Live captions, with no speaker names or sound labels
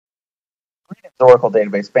Greetings, Oracle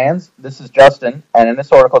Database fans. This is Justin, and in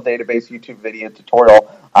this Oracle Database YouTube video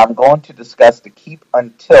tutorial, I'm going to discuss the Keep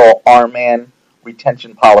Until RMAN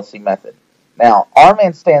retention policy method. Now,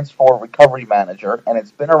 RMAN stands for Recovery Manager, and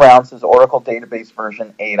it's been around since Oracle Database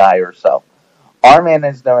version 8i or so.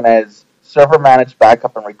 RMAN is known as Server Managed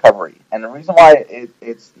Backup and Recovery, and the reason why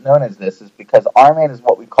it's known as this is because RMAN is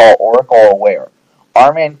what we call Oracle Aware.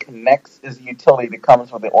 RMAN connects is a utility that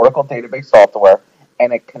comes with the Oracle Database software,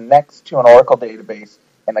 and it connects to an Oracle database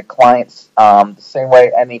in a client's the same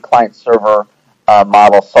way any client-server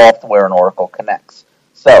model software in Oracle connects.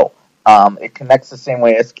 So it connects the same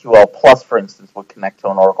way SQL Plus, for instance, would connect to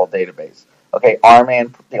an Oracle database. Okay,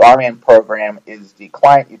 the RMAN program is the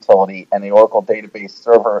client utility, and the Oracle database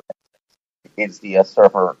server is the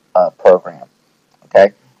server program.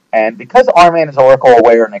 Okay, and because RMAN is Oracle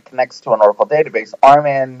aware and it connects to an Oracle database,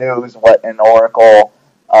 RMAN knows what an Oracle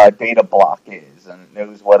data block is, and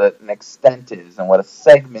knows what an extent is, and what a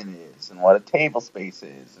segment is, and what a table space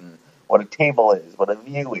is, and what a table is, what a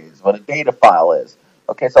view is, what a data file is.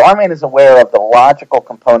 Okay, so RMAN is aware of the logical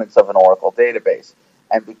components of an Oracle database,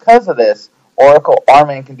 and because of this,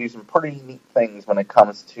 RMAN can do some pretty neat things when it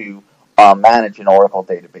comes to managing Oracle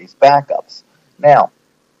database backups. Now,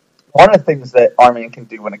 one of the things that RMAN can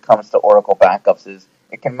do when it comes to Oracle backups is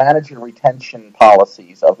it can manage your retention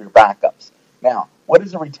policies of your backups. Now, what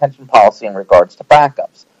is a retention policy in regards to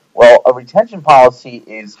backups? Well, a retention policy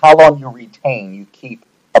is how long you keep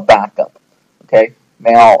a backup. Okay?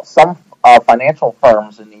 Now, some financial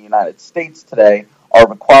firms in the United States today are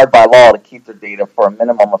required by law to keep their data for a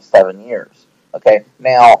minimum of 7 years. Okay?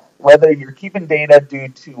 Now, whether you're keeping data due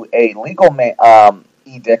to a legal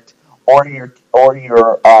edict or you're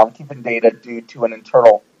keeping data due to an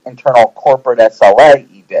internal corporate SLA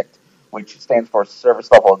edict, which stands for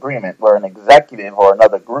Service Level Agreement, where an executive or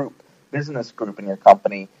another business group in your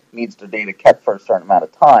company needs their data kept for a certain amount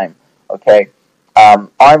of time. Okay,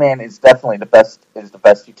 RMAN is definitely the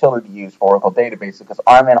best utility to use for Oracle Database because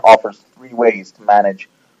RMAN offers 3 ways to manage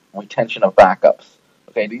retention of backups.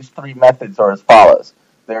 Okay, these 3 methods are as follows.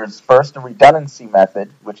 There's first a redundancy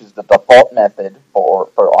method, which is the default method for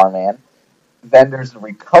RMAN. Then there's the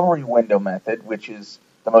recovery window method, which is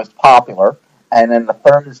the most popular. And then the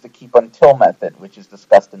third is the keep until method, which is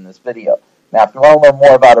discussed in this video. Now, if you want to learn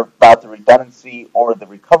more about the redundancy or the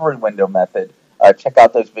recovery window method, check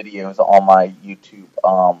out those videos on my YouTube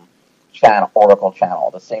channel, Oracle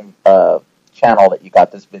channel, the same channel that you got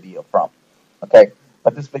this video from. Okay,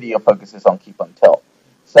 but this video focuses on keep until.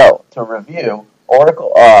 So, to review,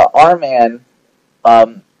 RMAN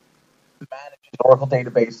manages Oracle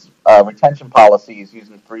database retention policies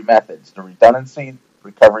using 3 methods: the redundancy,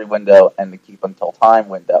 recovery window, and the keep until time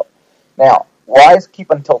window. Now, why is keep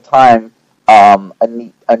until time a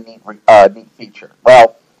neat feature?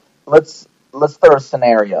 Well, let's throw a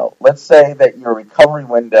scenario. Let's say that your recovery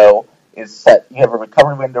window is set. You have a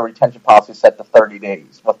recovery window retention policy set to 30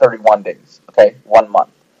 days, well, 31 days. Okay, 1 month.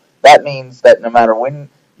 That means that no matter when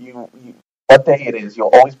what day it is, you'll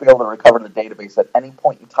always be able to recover the database at any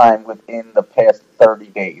point in time within the past 30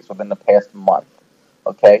 days, within the past month.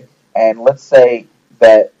 Okay, and let's say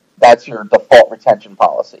that's your default retention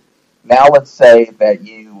policy. Now let's say that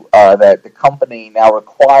that the company now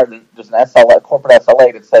there's an SLA, corporate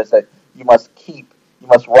SLA that says that you must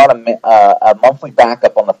run a monthly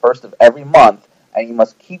backup on the first of every month, and you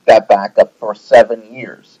must keep that backup for 7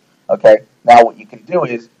 years. Okay. Now what you can do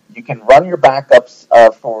is you can run your backups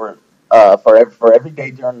for every day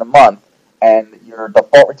during the month, and your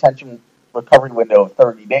default retention recovery window of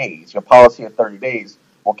 30 days, your policy of 30 days,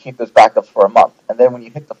 will keep those backups for a month. And then when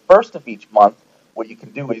you hit the first of each month, what you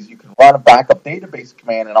can do is you can run a backup database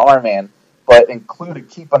command in RMAN, but include a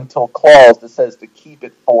keep until clause that says to keep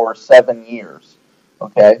it for 7 years.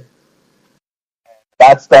 Okay?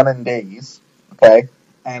 That's done in days. Okay?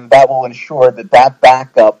 And that will ensure that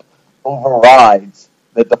backup overrides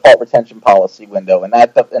the default retention policy window, and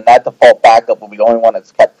that default backup will be the only one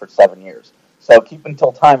that's kept for 7 years. So keep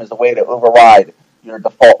until time is a way to override your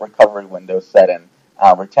default recovery window setting,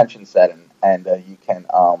 retention setting, and you can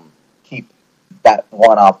keep that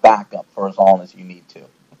one-off backup for as long as you need to.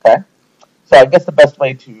 Okay, so I guess the best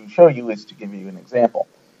way to show you is to give you an example.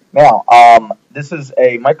 Now, this is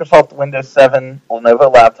a Microsoft Windows 7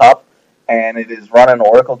 Lenovo laptop, and it is running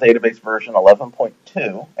Oracle Database version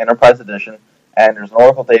 11.2 Enterprise Edition, and there's an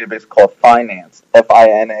Oracle database called Finance,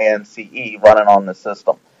 Finance, running on the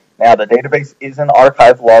system. Now, the database is in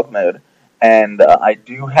archive log mode, and I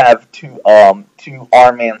do have two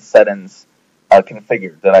RMAN settings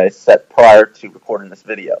configured that I set prior to recording this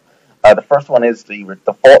video. The first one is the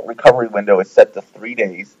default recovery window is set to 3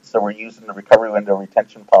 days, so we're using the recovery window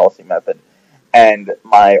retention policy method. and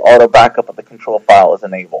my auto backup of the control file is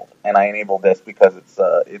enabled. And I enable this because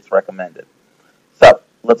it's recommended. So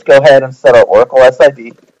let's go ahead and set our Oracle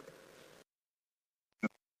SID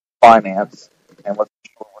finance, and let's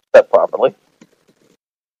make sure we're set properly.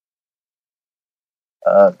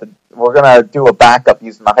 We're going to do a backup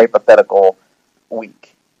using the hypothetical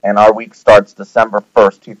week, and our week starts December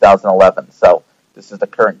 1st, 2011. So this is the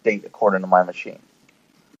current date according to my machine.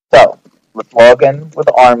 So let's log in with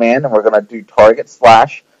RMAN, and we're going to do target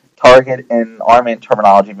in RMAN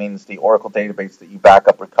terminology means the Oracle database that you back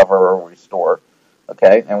up, recover, or restore.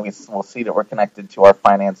 Okay, and we'll see that we're connected to our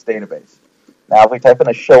finance database. Now, if we type in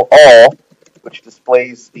a show all, which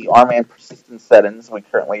displays the RMAN persistent settings we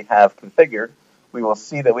currently have configured, we will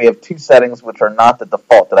see that we have two settings which are not the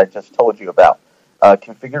default that I just told you about.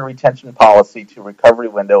 Configure retention policy to recovery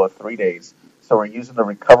window of 3 days. So we're using the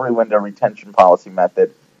recovery window retention policy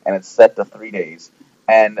method, and it's set to 3 days.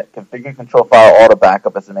 And configure control file auto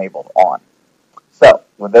backup is enabled on. So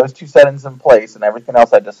with those two settings in place and everything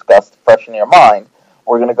else I discussed fresh in your mind,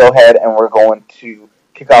 we're going to go ahead and we're going to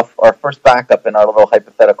kick off our first backup in our little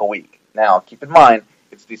hypothetical week. Now, keep in mind,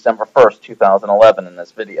 it's December 1st, 2011 in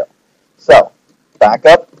this video. So,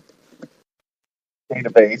 backup,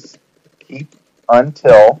 database, keep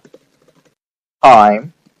until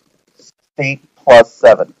time, state plus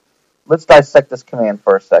 7. Let's dissect this command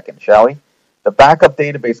for a second, shall we? The backup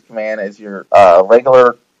database command is your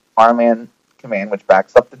regular RMAN command, which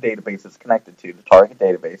backs up the database it's connected to, the target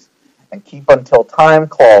database. And keep until time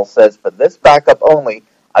clause says, for this backup only,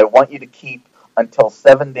 I want you to keep until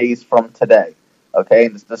 7 days from today. Okay,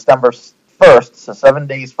 and it's December 1st, so 7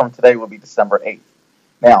 days from today will be December 8th.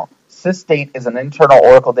 Now, sysdate is an internal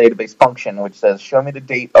Oracle database function which says, show me the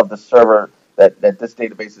date of the server that this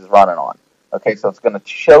database is running on. Okay, so it's going to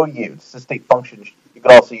show you, sysdate function, you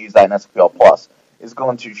could also use that in SQL Plus, is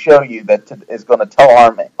going to show you that, is going to tell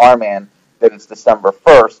RMAN that it's December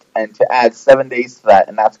 1st, and to add 7 days to that,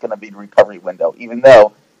 and that's going to be the recovery window, even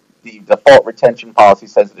though the default retention policy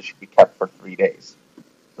says that it should be kept for 3 days.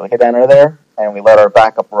 So we hit enter there, and we let our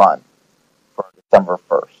backup run for December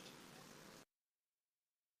 1st.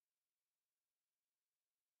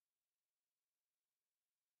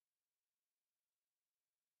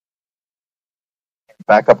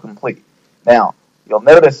 Backup complete. Now, you'll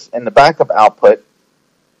notice in the backup output,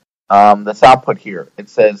 this output here, it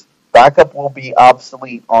says backup will be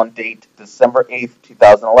obsolete on date December 8th,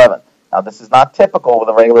 2011. Now, this is not typical with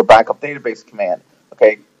a regular backup database command.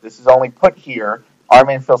 Okay, this is only put here.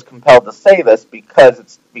 RMAN feels compelled to say this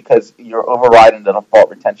because you're overriding the default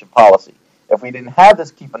retention policy. If we didn't have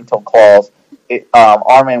this keep until clause,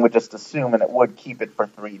 RMAN would just assume and it would keep it for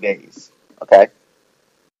 3 days. Okay.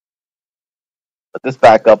 But this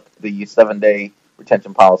backup, the 7-day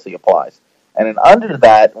retention policy applies. And then under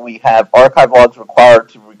that, we have archive logs required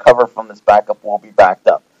to recover from this backup will be backed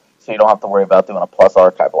up. So you don't have to worry about doing a plus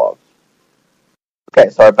archive log. Okay,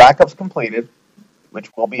 so our backup's completed,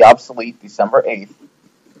 which will be obsolete December 8th.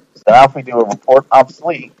 So now if we do a report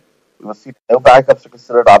obsolete, we will see that no backups are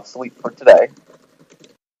considered obsolete for today.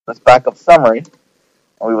 This backup summary,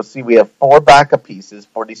 and we will see we have 4 backup pieces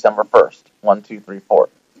for December 1st. 1, 2, 3, 4.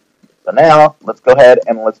 So now, let's go ahead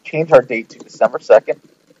and let's change our date to December 2nd.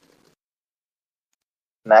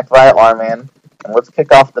 Connect via RMAN, and let's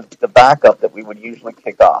kick off the backup that we would usually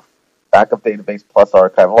kick off. Backup database plus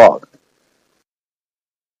archive log.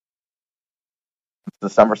 It's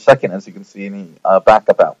December 2nd, as you can see in the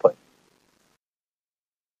backup output.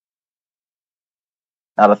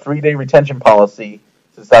 Now, the 3-day retention policy,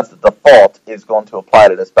 since that's the default, is going to apply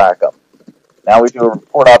to this backup. Now we do a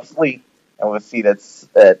report obsolete, and we'll see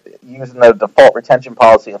that using the default retention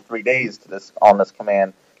policy of 3 days on this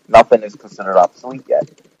command, nothing is considered obsolete yet.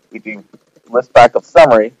 We do list backup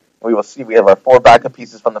summary, we will see we have our 4 backup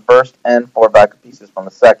pieces from the first and 4 backup pieces from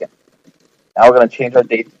the second. Now we're going to change our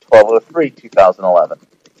date to 12/03/2011.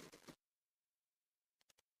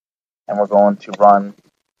 And we're going to run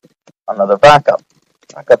another backup.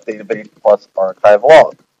 Backup database plus archive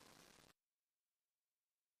log.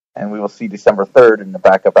 And we will see December 3rd in the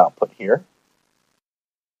backup output here.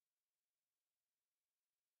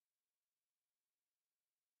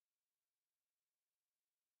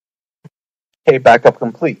 Okay, backup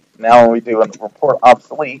complete. Now when we do a report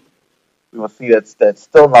obsolete, we will see that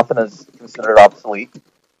still nothing is considered obsolete.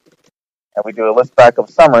 And we do a list backup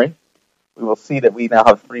summary, we will see that we now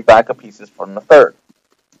have 3 backup pieces from the 3rd.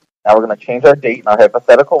 Now we're going to change our date in our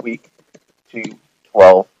hypothetical week to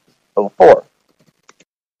 12/04.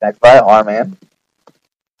 Next via RMAN,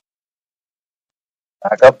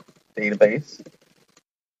 backup database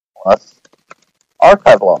plus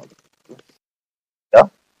archive log. Yeah.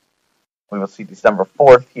 We will see December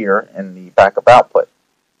 4th here in the backup output.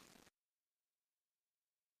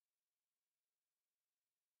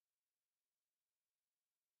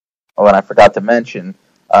 Oh, and I forgot to mention,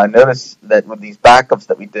 notice that with these backups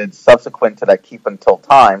that we did subsequent to that keep until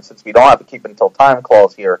time, since we don't have a keep until time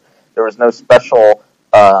clause here, there was no special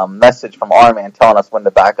message from RMAN telling us when the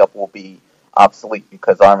backup will be obsolete,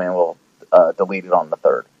 because RMAN will delete it on the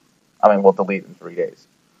 3rd. We'll delete it in 3 days.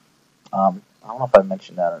 I don't know if I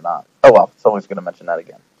mentioned that or not. Oh well, it's always going to mention that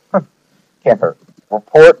again. Can't hurt.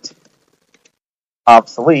 Report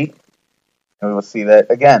obsolete. And we will see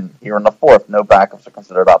that again here on the 4th, no backups are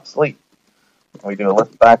considered obsolete. When we do a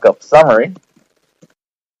list backup summary,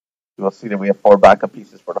 we will see that we have 4 backup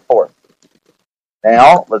pieces for the 4th.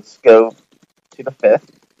 Now let's go to the 5th.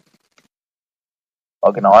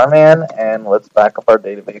 Log in RMAN and let's back up our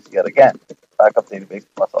database yet again. Backup database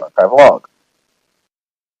plus archive log.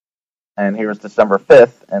 And here's December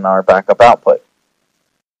 5th in our backup output.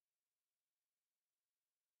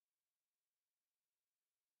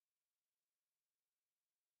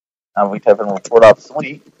 Now we type in report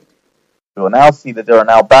obsolete. We will now see that there are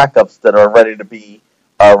now backups that are ready to be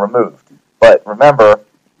removed. But remember,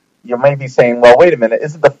 you may be saying, well, wait a minute,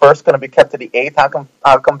 isn't the 1st going to be kept to the 8th?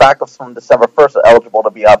 How come backups from December 1st are eligible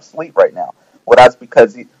to be obsolete right now? Well, that's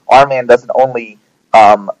because RMAN doesn't only,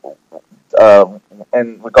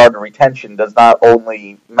 in regard to retention, does not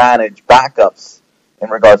only manage backups in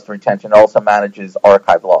regards to retention, it also manages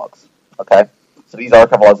archive logs. Okay? So these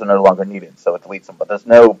archive logs are no longer needed, so it deletes them. But there's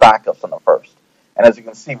no backups on the 1st. And as you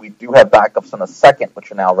can see, we do have backups on the 2nd,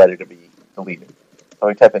 which are now ready to be deleted. So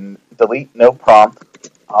we type in delete, no prompt,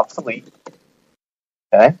 obsolete.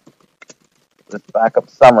 Okay? This backup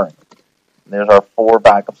summary. And there's our 4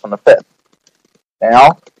 backups on the 5th.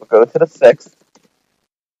 Now, we'll go to the 6th.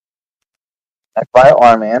 Connect via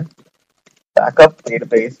RMAN. Backup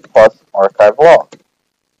database plus archive log.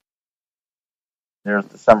 There's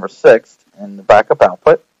December 6th in the backup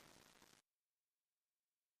output.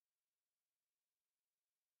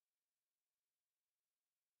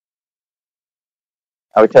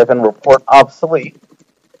 Now we type in report obsolete.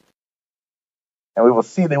 And we will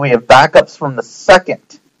see that we have backups from the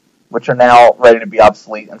 2nd, which are now ready to be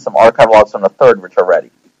obsolete, and some archive logs from the 3rd, which are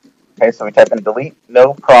ready. Okay, so we type in delete,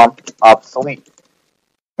 no prompt, obsolete.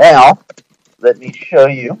 Now, let me show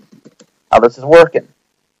you how this is working.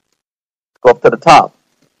 Go up to the top.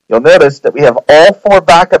 You'll notice that we have all 4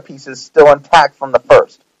 backup pieces still intact from the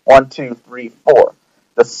 1st. 1, 2, 3, 4.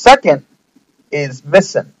 The 2nd is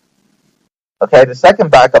missing. Okay, the 2nd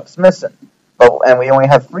backup's missing. And we only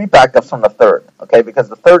have 3 backups from the 3rd. Okay, because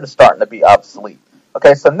the 3rd is starting to be obsolete.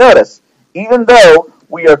 Okay, so notice, even though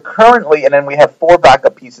we are currently, and then we have 4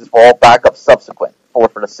 backup pieces for all backups subsequent. 4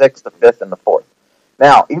 for the 6th, the 5th, and the 4th.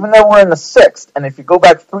 Now, even though we're in the 6th, and if you go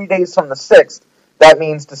back 3 days from the 6th, that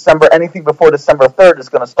means anything before December 3rd is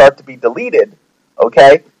going to start to be deleted,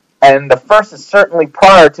 okay? And the 1st is certainly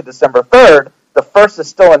prior to December 3rd. The 1st is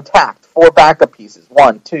still intact. 4 backup pieces.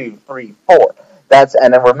 1, 2, 3, 4.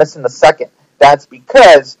 And then we're missing the 2nd. That's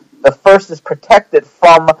because the 1st is protected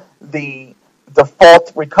from the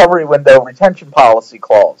default recovery window retention policy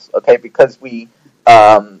clause, okay? Because we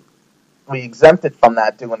exempted from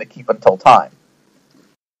that doing the keep until time.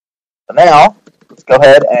 So now, let's go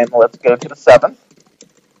ahead and let's go to the 7th.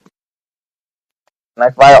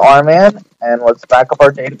 Connect via RMAN, and let's back up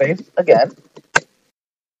our database again.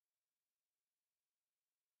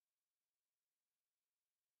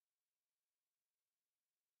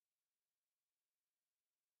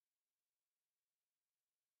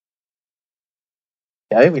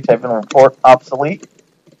 Okay, we type in report obsolete.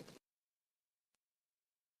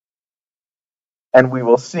 And we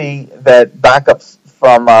will see that backups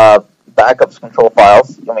from backups control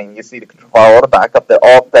files. You see the control file, all the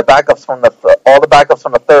backups from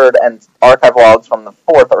the 3rd and archive logs from the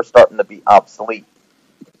 4th are starting to be obsolete.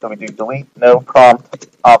 So we do delete, no prompt,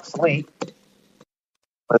 obsolete.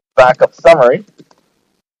 Let's backup summary.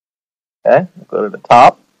 Okay, we'll go to the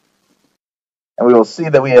top. And we will see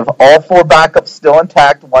that we have all 4 backups still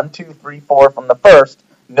intact, 1, 2, 3, 4 from the 1st,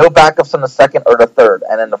 no backups on the 2nd or the 3rd.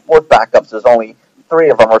 And in the 4th backups, there's only 3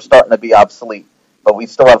 of them are starting to be obsolete. But we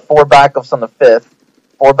still have 4 backups on the 5th,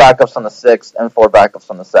 4 backups on the 6th, and 4 backups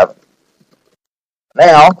on the 7th.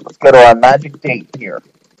 Now, let's go to our magic date here,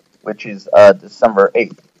 which is December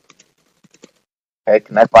 8th. Okay,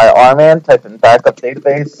 connect via RMAN, type in backup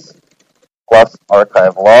database plus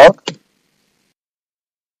archive log.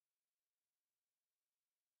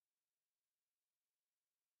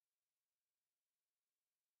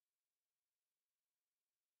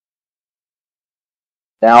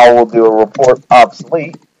 Now we'll do a report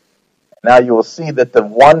obsolete. Now you will see that the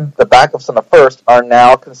backups on the first are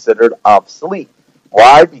now considered obsolete.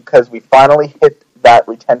 Why? Because we finally hit that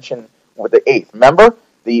retention with the 8th. Remember,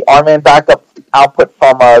 the RMAN backup output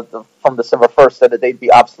from December 1st said that they'd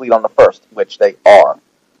be obsolete on the 1st, which they are.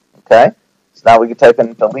 Okay? So now we can type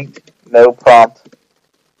in delete no prompt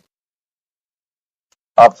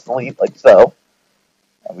obsolete, like so.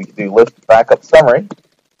 And we can do list backup summary.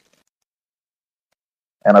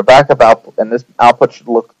 And our backup output, and this output should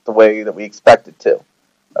look the way that we expect it to.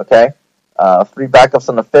 Okay? 3 backups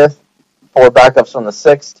on the 5th, 4 backups from the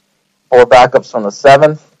 6th, 4 backups from the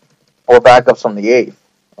 7th, 4 backups from the 8th.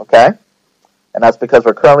 Okay? And that's because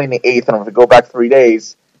we're currently in the 8th, and if we go back 3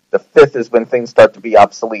 days, the 5th is when things start to be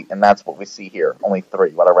obsolete, and that's what we see here. Only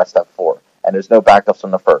 3, while the rest have 4. And there's no backups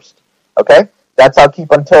from the 1st. Okay? That's how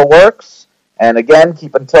keep until works. And again,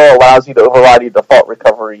 keep until allows you to override your default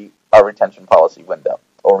recovery or retention policy window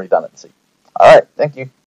or redundancy. All right, thank you.